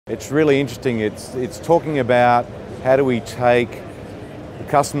It's really interesting. It's talking about how do we take the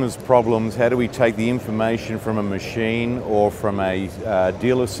customer's problems, how do we take the information from a machine or from a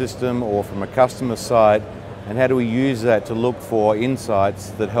dealer system or from a customer site, and how do we use that to look for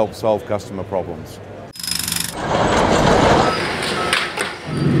insights that help solve customer problems.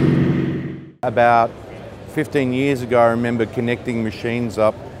 About 15 years ago, I remember connecting machines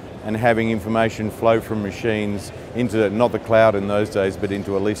up and having information flow from machines into, not the cloud in those days, but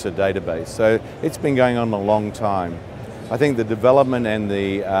into a Lisa database. So it's been going on a long time. I think the development and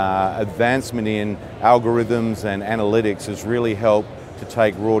the advancement in algorithms and analytics has really helped to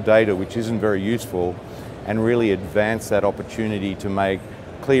take raw data, which isn't very useful, and really advance that opportunity to make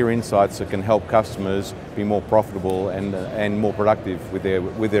clear insights that can help customers be more profitable and more productive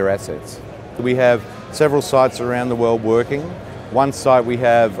with their assets. We have several sites around the world working. One site we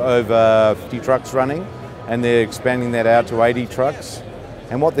have over 50 trucks running, and they're expanding that out to 80 trucks.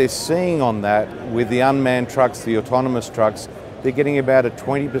 And what they're seeing on that, with the unmanned trucks, the autonomous trucks, they're getting about a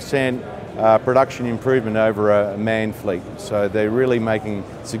 20% production improvement over a manned fleet. So they're really making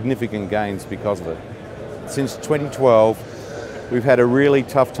significant gains because of it. Since 2012, we've had a really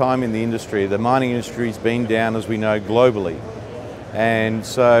tough time in the industry. The mining industry's been down, as we know, globally. And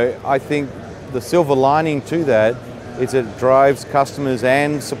so I think the silver lining to that is it drives customers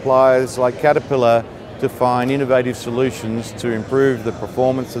and suppliers like Caterpillar to find innovative solutions to improve the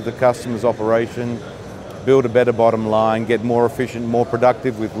performance of the customer's operation, build a better bottom line, get more efficient, more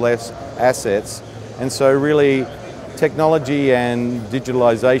productive with less assets. And so really, technology and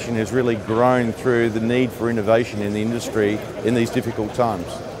digitalization has really grown through the need for innovation in the industry in these difficult times.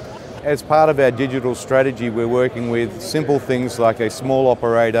 As part of our digital strategy, we're working with simple things like a small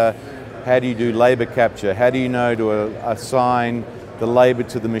operator. How do you do labor capture? How do you know to assign the labor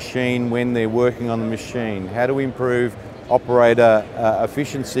to the machine when they're working on the machine? How do we improve operator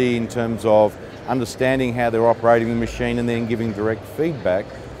efficiency in terms of understanding how they're operating the machine and then giving direct feedback,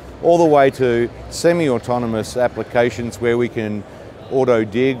 all the way to semi-autonomous applications where we can auto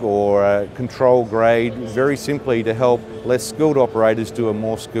dig or control grade very simply to help less skilled operators do a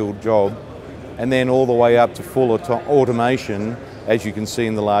more skilled job, and then all the way up to full automation, as you can see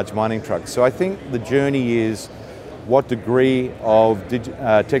in the large mining trucks. So I think the journey is what degree of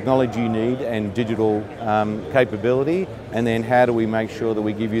technology you need and digital capability, and then how do we make sure that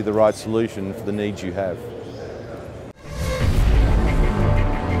we give you the right solution for the needs you have.